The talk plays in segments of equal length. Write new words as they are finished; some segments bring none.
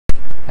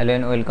Hello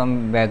and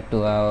welcome back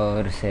to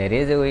our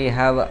series. We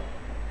have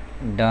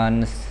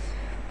done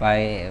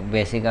by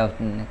basic of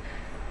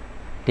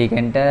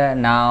Tkinter.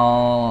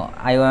 Now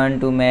I want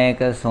to make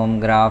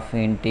some graph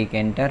in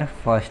Tkinter.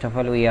 First of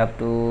all, we have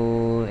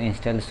to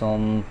install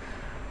some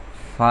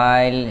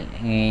file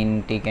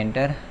in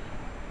Tkinter.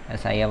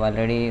 As I have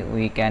already,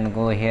 we can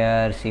go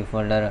here C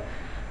folder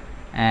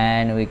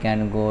and we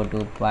can go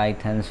to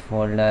Python's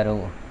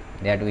folder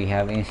that we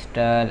have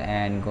installed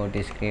and go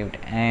to script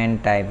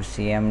and type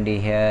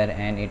cmd here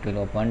and it will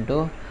open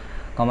to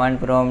command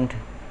prompt.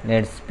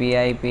 Let's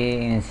pip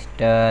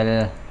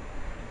install,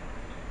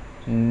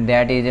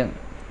 that is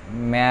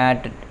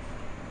matplot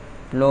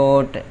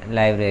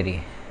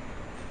library,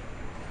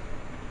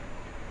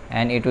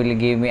 and it will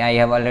give me, I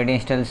have already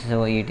installed,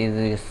 so it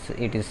is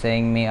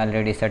saying me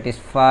already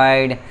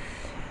satisfied.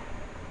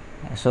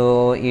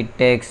 So it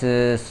takes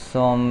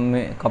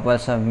some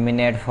couples of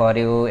minutes for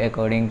you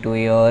according to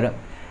your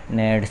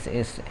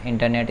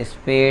internet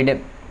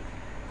speed.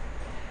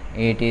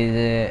 It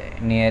is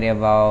near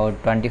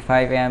about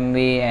 25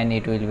 MB and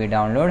it will be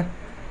download.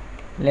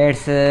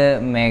 Let's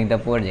make the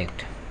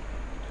project.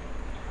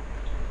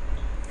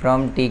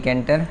 From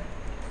Tkinter,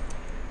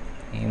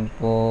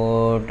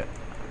 import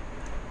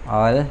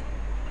all,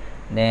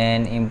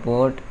 then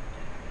import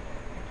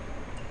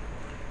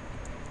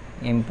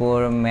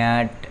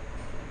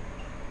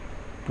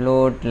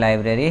matplot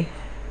library,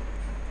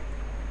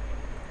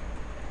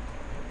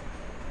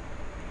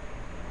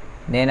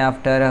 then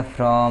after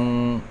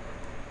from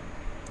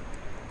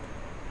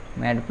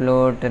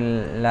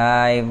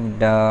matplotlib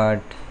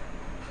dot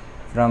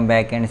from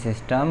backend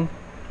system,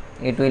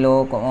 it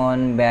will work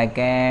on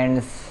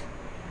backends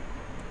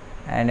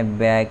and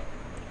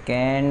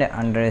backend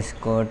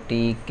underscore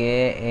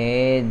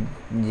tkagg.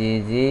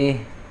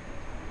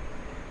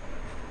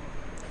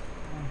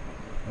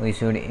 We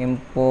should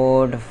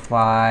import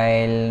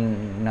file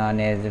known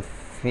as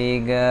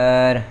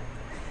figure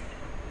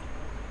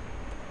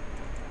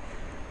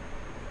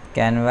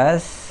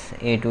canvas.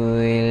 It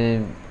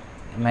will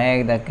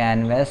make the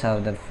canvas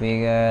of the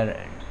figure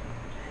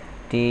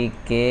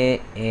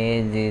tkagg.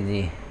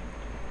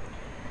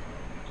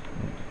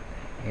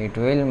 It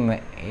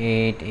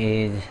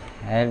is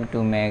help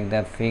to make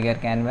the figure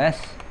canvas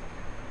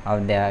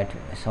of that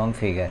some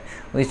figure.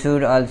 We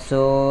should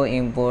also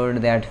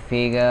import that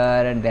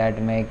figure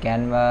that make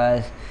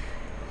canvas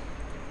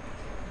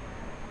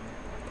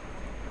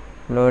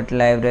plot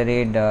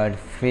library dot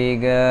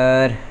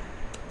figure.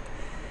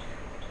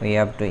 We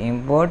have to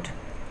import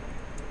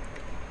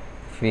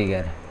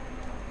figure.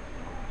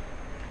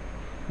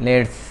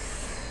 This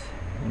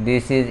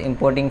is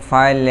importing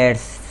file.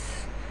 Let's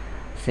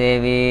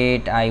save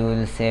it. I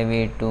will save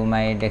it to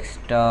my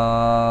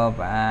desktop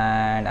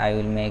and I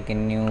will make a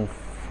new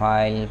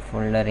file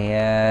folder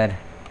here,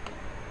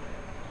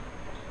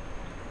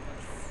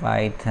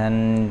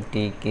 Python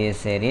tk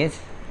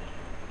series,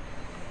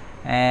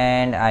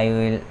 and I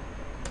will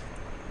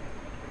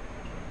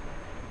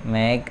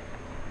make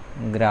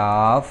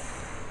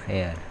graph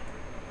here.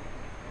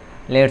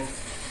 Let's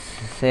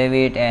save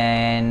it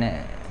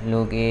and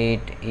look it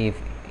if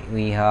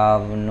we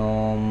have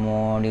no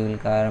module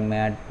car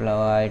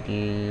matplot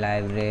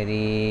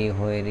library.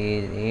 Where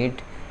is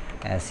it?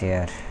 As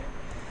here.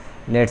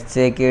 Let's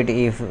check it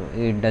if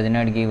it does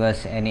not give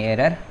us any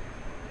error.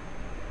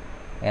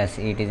 Yes,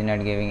 it is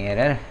not giving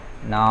error.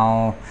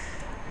 Now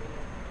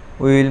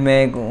we will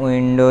make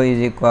window is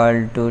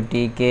equal to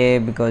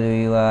tk because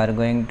we are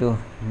going to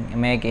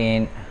make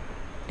in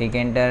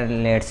Tkinter.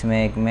 Let's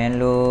make main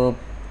loop.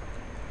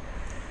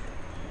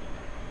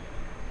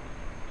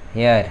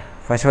 Here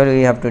first of all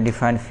we have to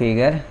define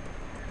figure.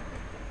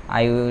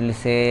 I will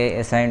say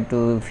assign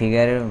to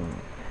figure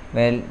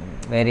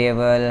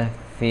variable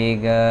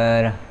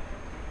figure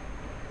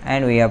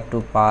and we have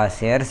to pass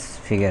here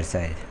figure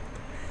size.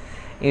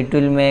 It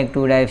will make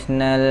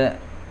two-dimensional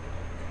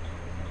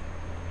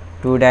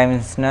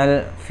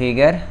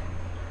figure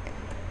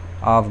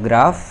of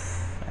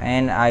graph,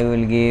 and I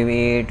will give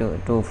it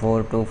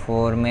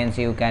 2424, means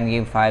you can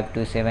give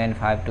 527,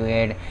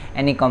 528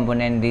 any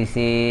component. This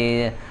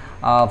is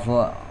of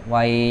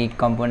y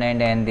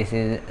component and this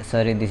is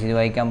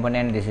y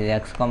component, this is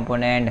x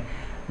component.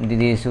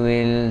 This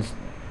will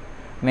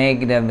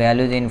make the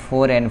values in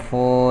 4 and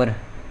 4,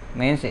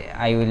 means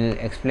I will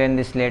explain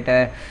this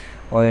later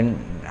when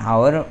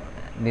our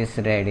this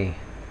ready.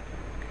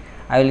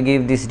 I will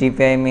give this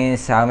dpi,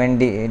 means how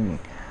many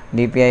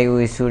dpi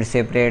we should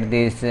separate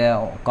these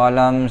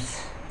columns,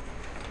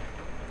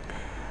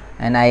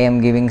 and I am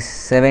giving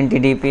 70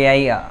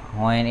 dpi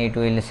when it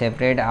will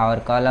separate our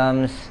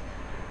columns.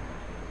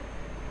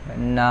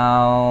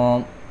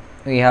 Now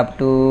we have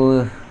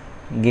to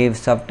give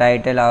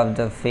subtitle of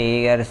the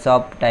figure,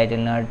 subtitle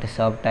not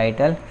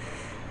subtitle,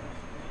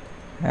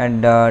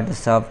 and dot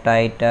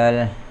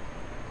subtitle.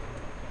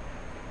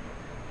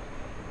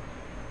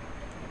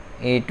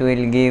 It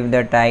will give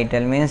the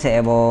title, means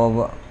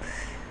above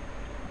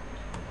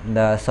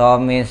the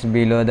sub means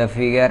below the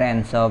figure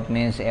and sub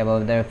means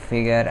above the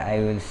figure. I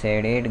will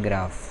set it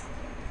graph.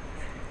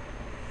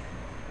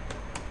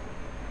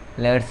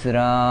 let's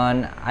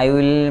run. I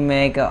will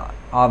make a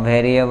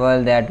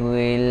variable that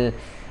will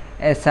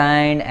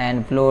assign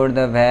and float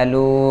the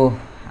value.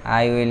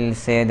 I will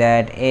say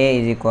that a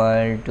is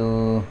equal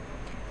to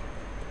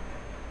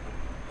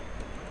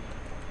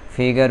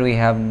figure we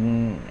have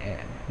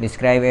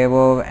described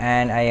above,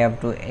 and I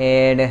have to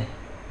add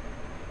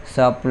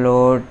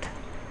subplot.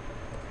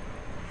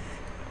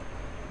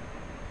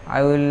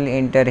 I will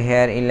enter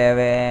here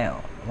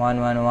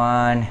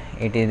 11,111.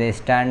 It is the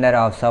standard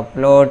of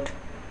subplot.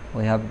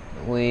 We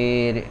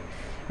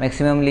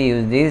maximally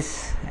use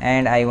this,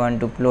 and I want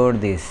to plot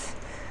this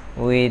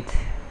with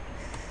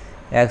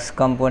x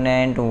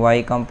component,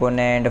 y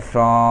component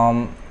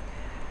from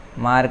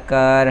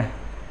marker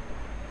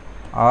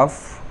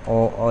of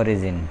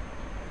origin.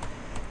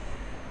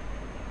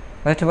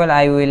 First of all,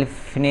 I will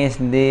finish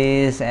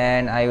this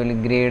and I will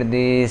grade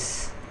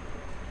this.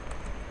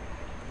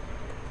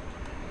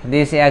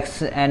 This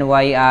x and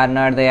y are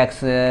not the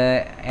x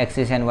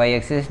axis and y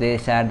axis,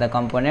 these are the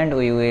component.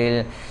 We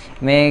will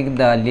make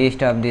the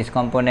list of this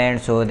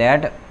component so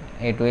that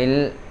it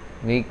will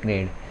be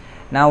graded.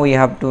 Now we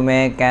have to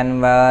make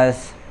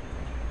canvas.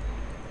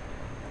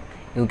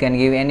 You can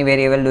give any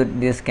variable to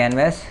this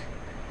canvas,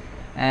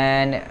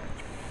 and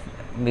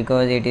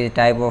because it is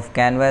type of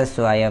canvas,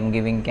 so I am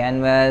giving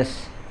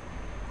canvas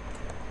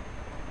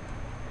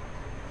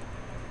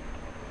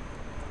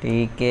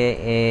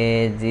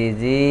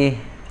TKAGG.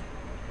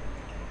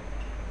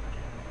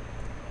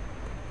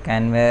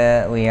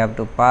 Canvas we have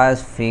to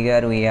pass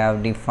figure we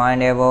have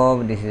defined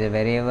above, this is a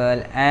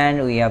variable,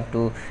 and we have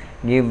to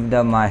give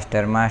the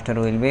master. Master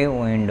will be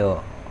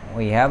window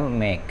we have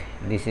make.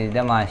 This is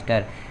the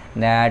master,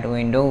 that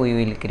window we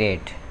will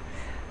create.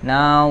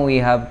 Now we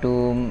have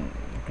to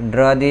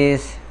draw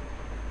this.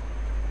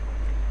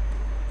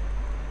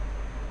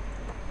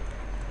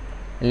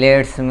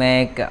 Let's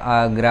make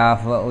a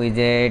graph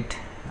widget.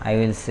 I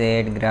will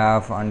set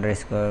graph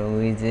underscore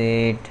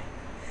widget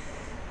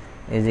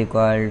is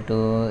equal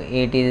to,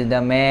 it is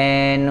the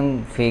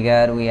main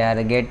figure we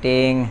are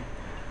getting.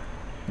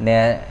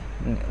 There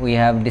we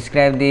have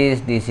described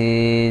this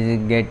is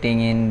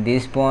getting in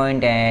this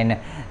point, and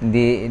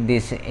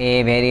this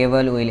a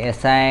variable will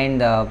assign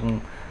the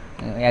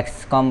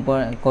x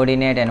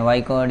coordinate and y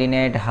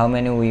coordinate, how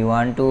many we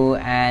want to,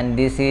 and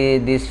this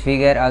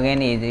figure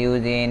again is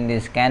used in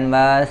this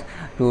canvas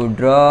to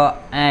draw,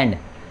 and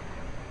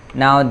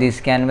now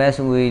this canvas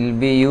will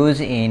be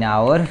used in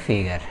our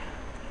figure.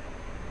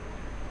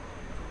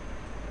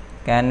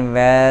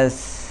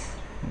 Canvas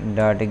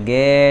dot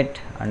get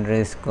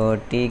underscore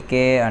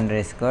tk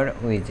underscore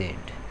widget.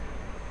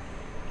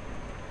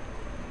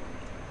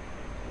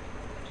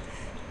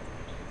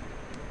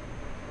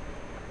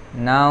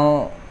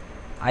 Now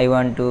I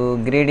want to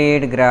grid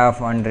it,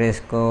 graph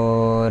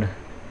underscore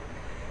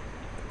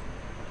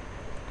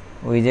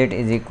widget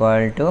is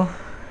equal to,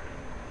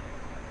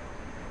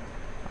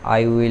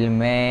 I will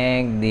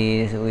make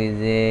this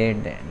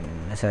widget,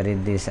 sorry,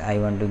 this I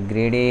want to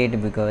grid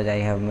it because I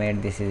have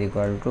made this is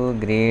equal to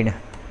grid,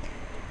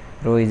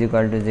 row is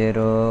equal to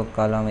 0,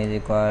 column is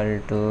equal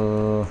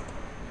to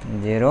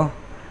 0,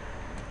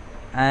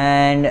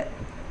 and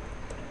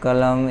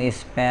column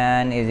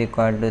span is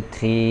equal to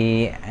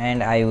 3,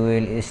 and I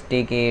will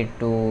stick it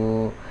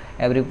to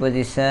every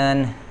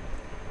position.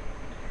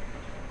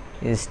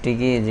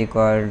 Sticky is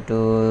equal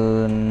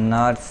to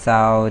north,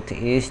 south,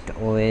 east,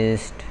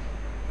 west,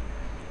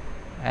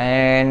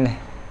 and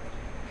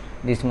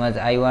this much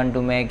I want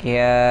to make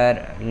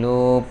here.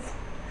 Loop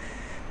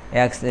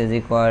x is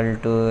equal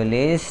to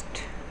list,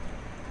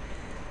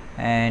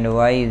 and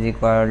y is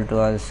equal to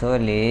also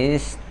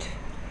list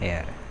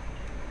here.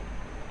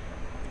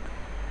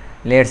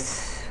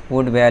 Let's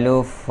put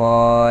value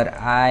for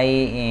I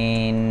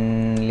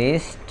in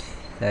list,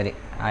 sorry,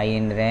 I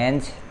in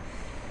range.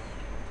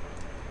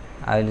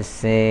 I will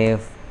say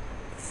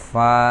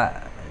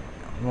I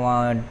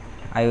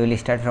will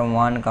start from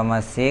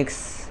 1,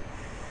 6,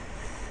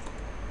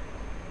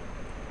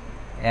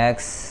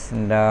 x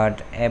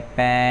dot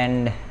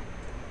append,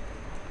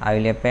 I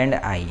will append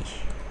I.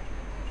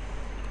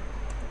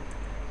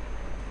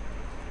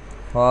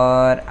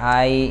 For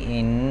I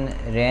in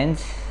range,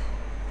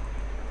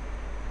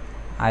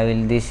 I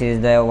will, this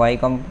is the y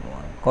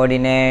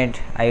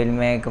coordinate, I will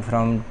make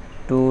from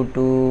 2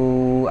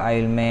 to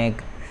I will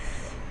make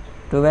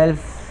 12,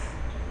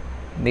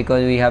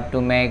 because we have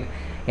to make,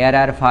 here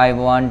are 5,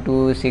 1,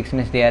 2, 6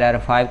 means there are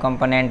 5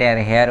 component,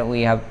 and here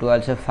we have to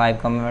also 5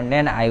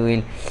 component. I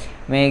will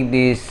make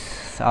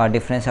this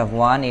difference of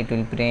 1, it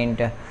will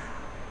print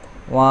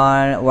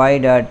 1 y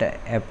dot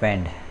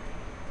append.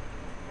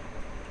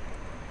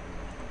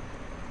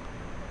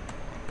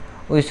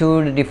 We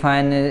should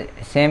define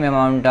same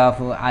amount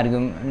of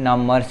argument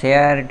numbers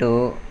here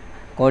to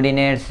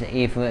coordinates.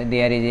 If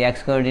there is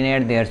x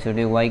coordinate, there should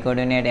be y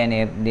coordinate, and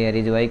if there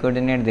is y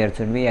coordinate, there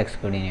should be x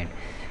coordinate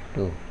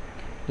too.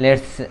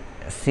 Let's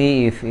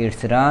see if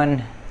it's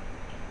run.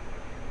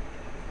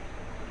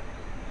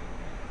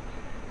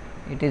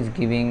 It is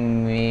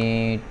giving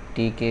me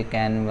tk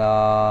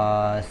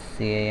canvas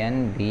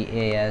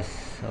canvas,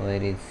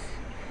 where is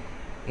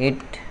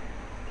it.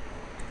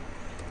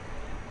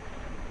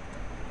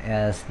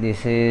 Yes,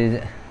 this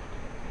is,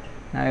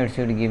 now it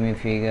should give me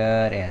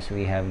figure. Yes,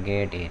 we have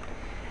get it.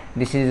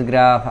 This is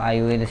graph.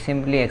 I will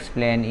simply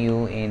explain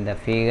you in the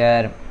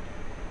figure.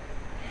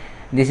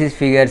 This is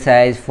figure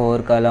size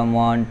 4, column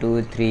 1,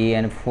 2, 3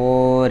 and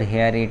 4.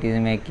 Here it is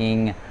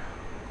making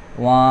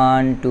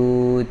 1,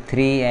 2,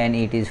 3 and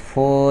it is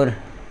 4.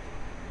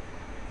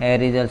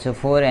 Here is also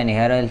 4 and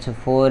here also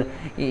 4.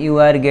 You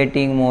are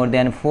getting more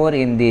than 4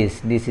 in this.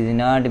 This is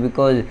not,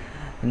 because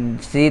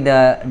see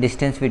the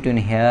distance between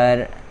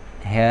here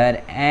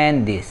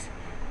and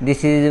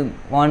this is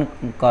one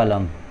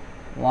column.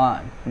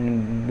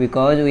 One,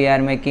 because we are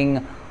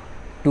making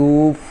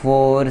 2,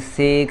 4,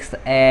 6,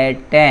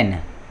 8,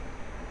 10.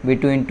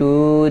 Between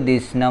 2,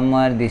 this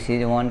number, this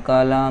is one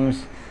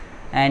columns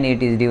and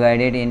it is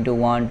divided into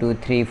 1, 2,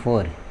 3,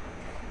 4.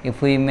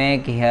 If we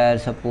make here,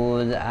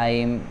 suppose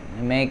I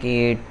make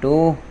it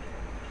to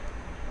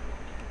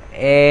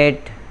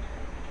 8,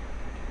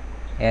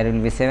 here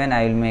will be 7,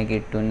 I will make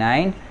it to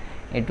 9,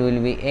 it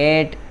will be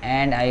 8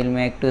 and I will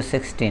make to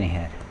 16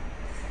 here.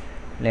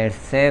 Let's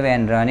save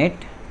and run it.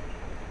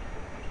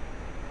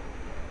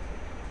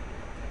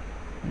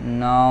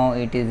 Now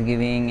it is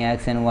giving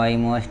x and y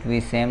must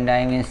be same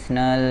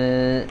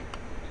dimensional,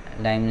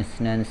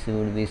 dimensions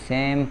should be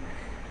same,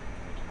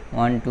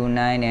 1 to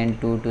 9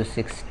 and 2 to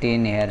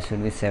 16, here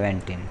should be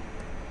 17.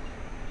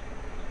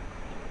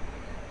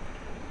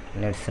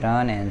 Let's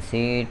run and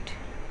see it.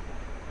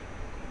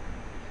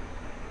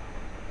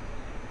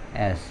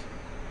 Yes,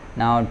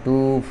 now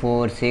 2,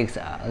 4, 6,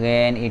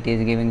 again it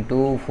is giving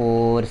 2,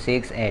 4,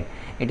 6, 8,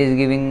 it is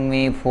giving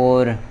me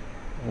 4,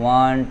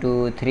 1,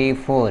 2, 3,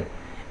 4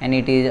 and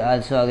it is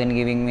also again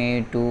giving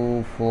me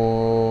 2,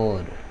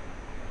 4,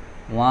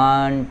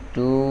 1,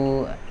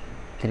 2,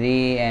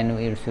 3 and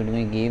it should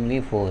be give me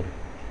 4.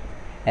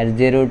 As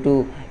 0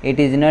 2,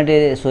 it is not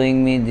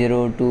showing me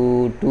 0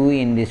 to 2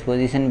 in this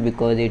position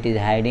because it is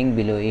hiding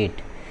below it.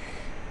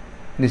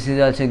 This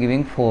is also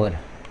giving 4.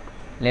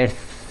 Let's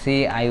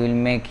see, I will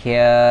make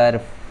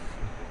here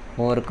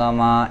 4,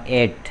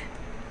 8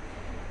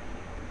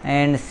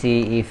 and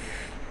see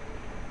if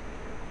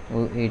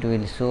it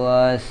will show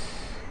us.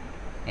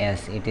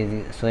 Yes, it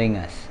is showing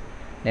us.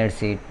 Let's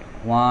see,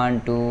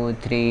 1, 2,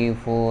 3,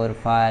 4,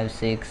 5,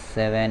 6,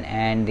 7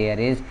 and there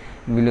is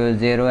below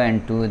 0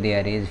 and 2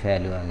 there is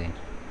value again.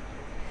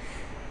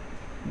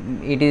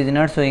 It is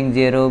not showing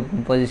 0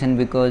 position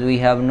because we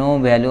have no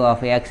value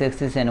of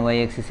x-axis and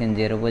y-axis in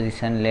 0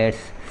 position. Let's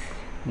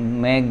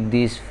make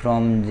this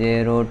from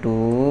 0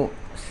 to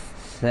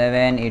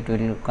 7. It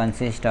will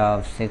consist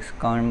of 6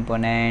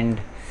 component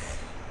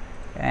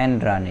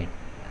and run it.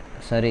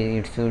 Sorry,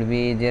 it should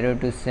be 0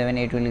 to 7.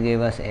 It will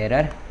give us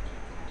error.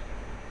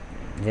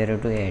 0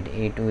 to 8,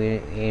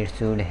 it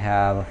should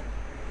have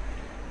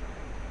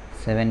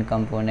 7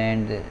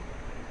 component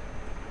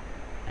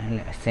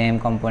and same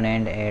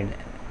component add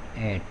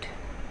 8.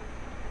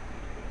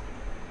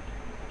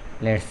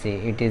 Let's see,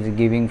 it is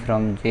giving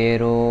from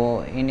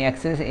 0 in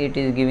axis, it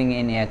is giving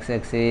in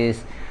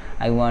x-axis.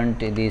 I want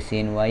this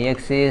in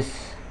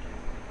y-axis.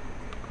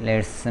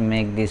 Let's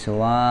make this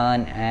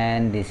 1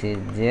 and this is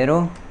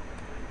 0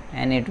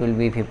 and it will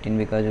be 15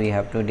 because we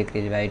have to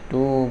decrease by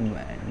 2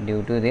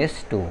 due to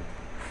this 2.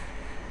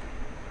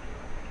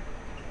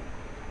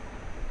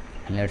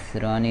 Let's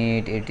run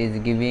it. It is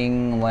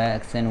giving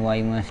x and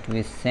y must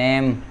be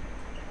same.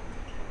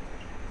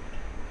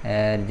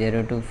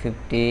 0 to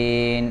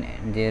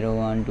 15, 0,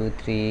 1, 2,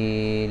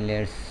 3.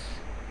 Let's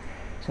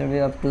should be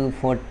up to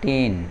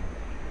 14.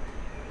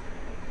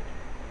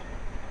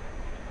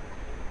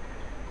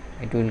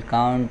 It will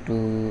count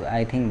to,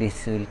 I think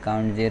this will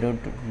count 0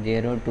 to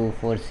 0, 2,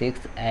 4, 6,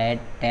 8,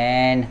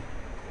 10.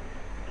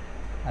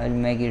 I will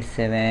make it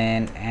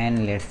 7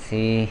 and let's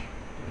see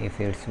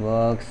if it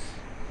works.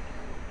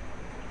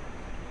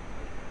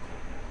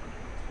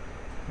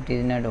 It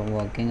is not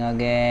working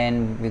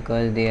again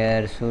because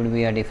there should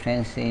be a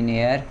difference in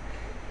here.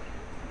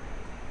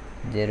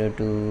 0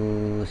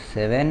 to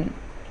 7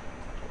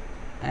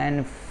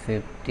 and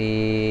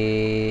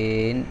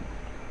 15.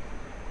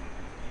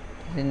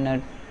 It is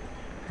not,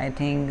 I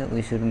think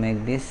we should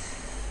make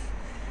this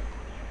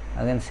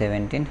again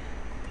 17.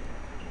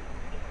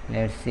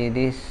 Let's see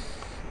this,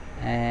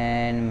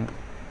 and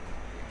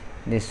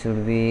this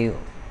should be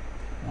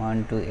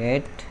 1 to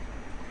 8.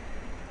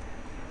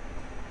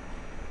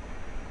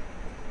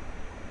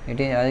 It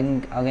is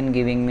again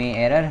giving me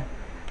error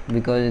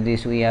because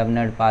this we have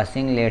not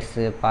passing. Let's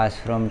pass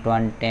from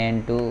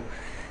 10 to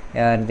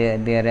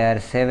there are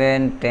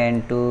 7,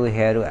 10 to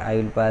here I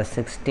will pass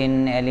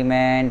 16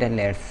 element.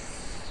 Let's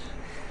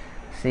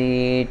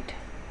see it.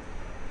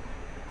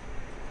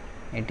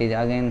 It is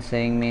again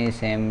saying me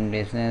same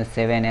distance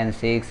 7 and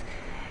 6.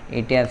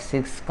 It has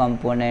 6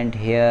 component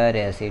here.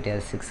 Yes, it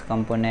has 6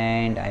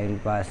 component. I will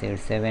pass it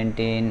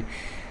 17.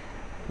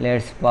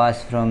 Let's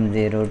pass from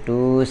 0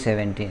 to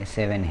 7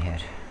 here.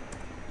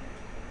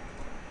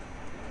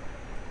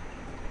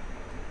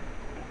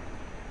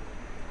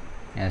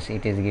 Yes,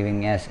 it is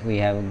giving. Yes, we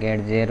have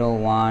get 0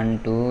 1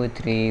 2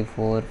 3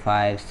 4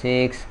 5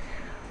 6.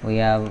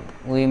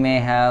 We may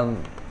have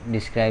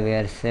describe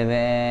here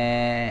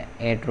 7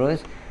 8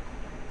 rows.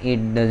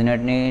 It does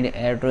not need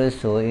 8 rows,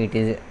 so it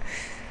is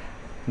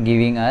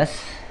giving us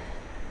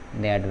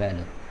that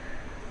value.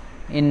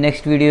 In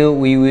next video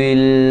we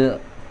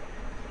will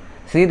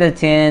see the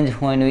change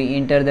when we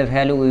enter the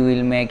value. We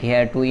will make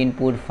here to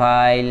input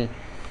file.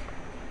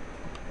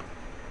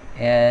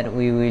 Here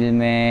we will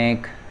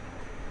make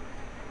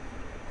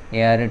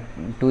here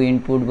to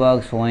input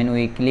box. When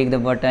we click the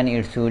button,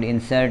 it should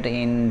insert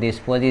in this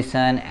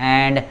position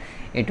and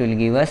it will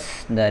give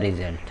us the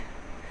result.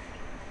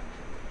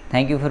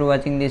 Thank you for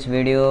watching this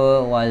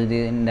video. Watch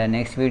in the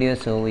next video,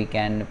 so we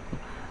can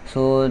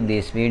show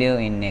this video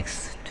in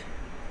next.